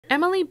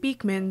Emily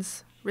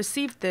Beeckmans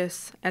received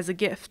this as a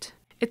gift.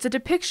 It's a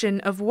depiction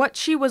of what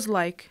she was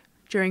like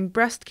during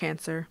breast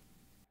cancer.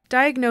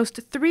 Diagnosed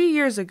 3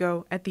 years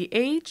ago at the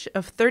age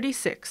of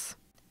 36,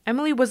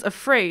 Emily was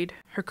afraid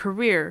her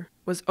career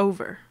was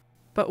over.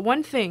 But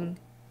one thing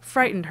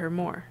frightened her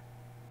more.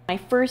 My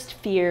first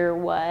fear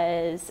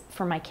was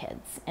for my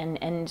kids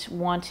and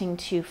wanting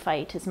to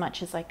fight as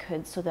much as I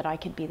could so that I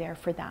could be there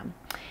for them,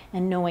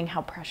 and knowing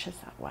how precious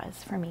that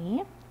was for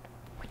me,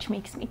 which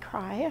makes me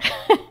cry.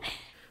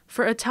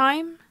 For a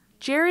time,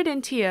 Jared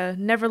and Tia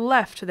never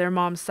left their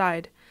mom's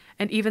side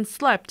and even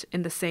slept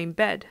in the same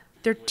bed.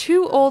 They're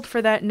too old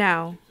for that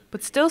now,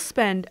 but still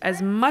spend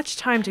as much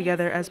time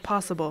together as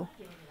possible.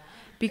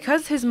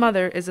 Because his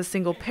mother is a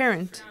single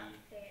parent,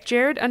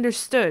 Jared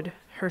understood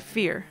her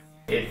fear.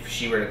 If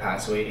she were to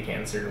pass away to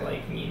cancer,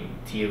 me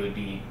and Tia would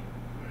be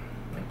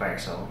by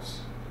ourselves.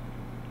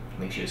 I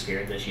think she was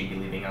scared that she'd be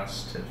leaving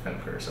us to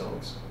fend for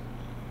ourselves.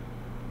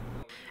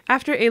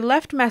 After a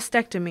left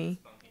mastectomy,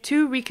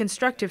 2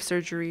 reconstructive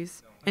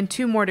surgeries, and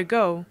 2 more to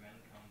go,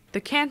 the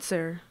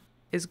cancer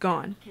is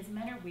gone.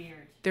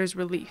 There's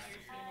relief,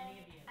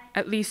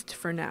 at least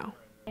for now.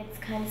 It's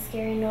kind of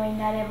scary knowing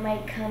that it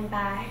might come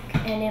back,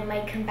 and it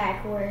might come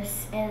back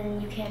worse,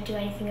 and you can't do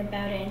anything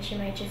about it, and she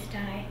might just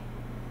die.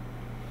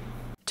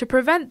 To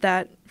prevent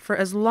that, for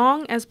as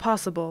long as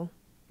possible,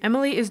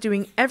 Emily is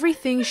doing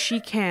everything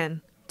she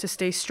can to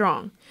stay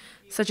strong,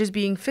 such as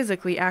being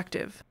physically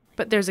active.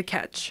 But there's a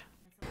catch.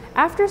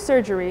 After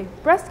surgery,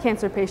 breast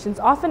cancer patients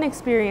often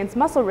experience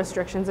muscle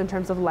restrictions in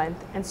terms of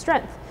length and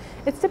strength.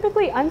 It's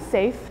typically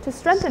unsafe to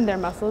strengthen their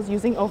muscles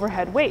using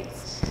overhead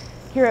weights.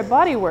 Here at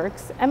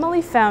BodyWorks,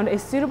 Emily found a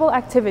suitable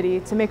activity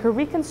to make her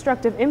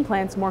reconstructive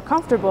implants more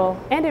comfortable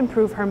and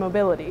improve her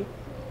mobility.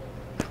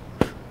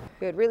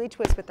 Good, really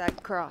twist with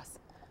that cross.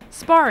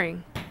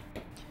 Sparring.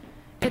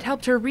 It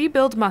helped her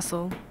rebuild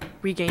muscle,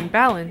 regain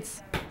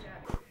balance,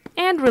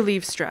 and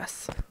relieve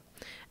stress.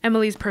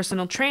 Emily's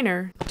personal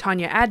trainer,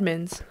 Tanya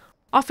Admins,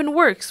 often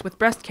works with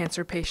breast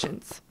cancer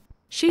patients.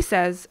 She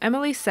says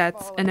Emily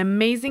sets an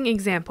amazing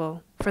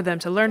example for them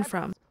to learn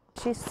from.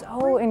 She's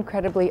so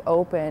incredibly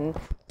open.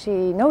 She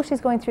knows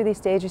she's going through these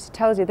stages. She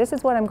tells you, this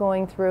is what I'm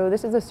going through,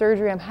 this is the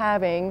surgery I'm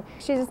having.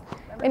 She's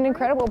an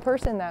incredible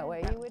person that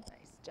way. You would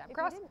jab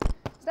across,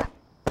 step,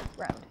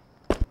 round.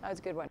 That was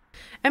a good one.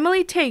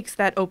 Emily takes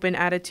that open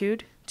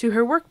attitude to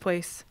her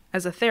workplace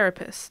as a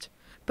therapist,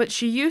 but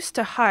she used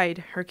to hide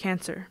her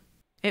cancer.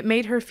 It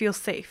made her feel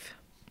safe.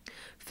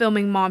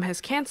 Filming Mom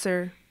Has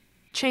Cancer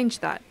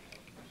changed that.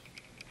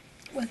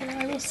 Whether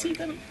I will see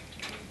them,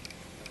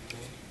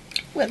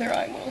 whether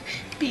I will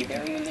be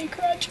there when they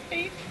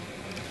graduate,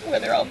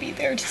 whether I'll be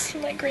there to see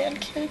my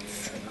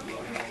grandkids.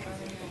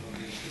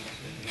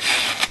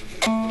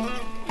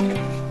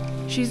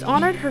 She's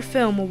honored her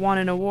film won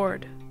an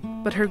award,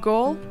 but her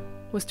goal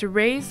was to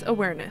raise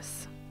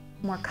awareness.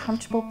 More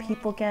comfortable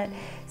people get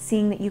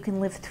seeing that you can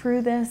live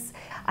through this.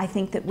 I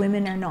think that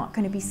women are not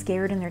going to be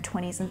scared in their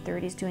 20s and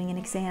 30s doing an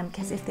exam,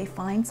 because if they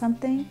find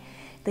something,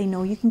 they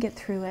know you can get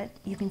through it,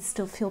 you can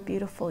still feel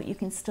beautiful, you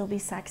can still be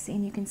sexy,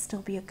 and you can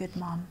still be a good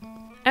mom.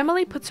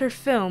 Emily puts her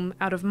film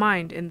out of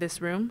mind in this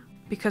room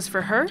because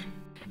for her,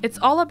 it's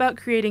all about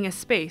creating a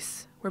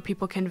space where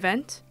people can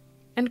vent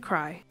and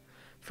cry.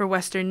 For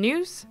Western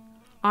News,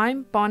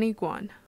 I'm Bonnie Guan.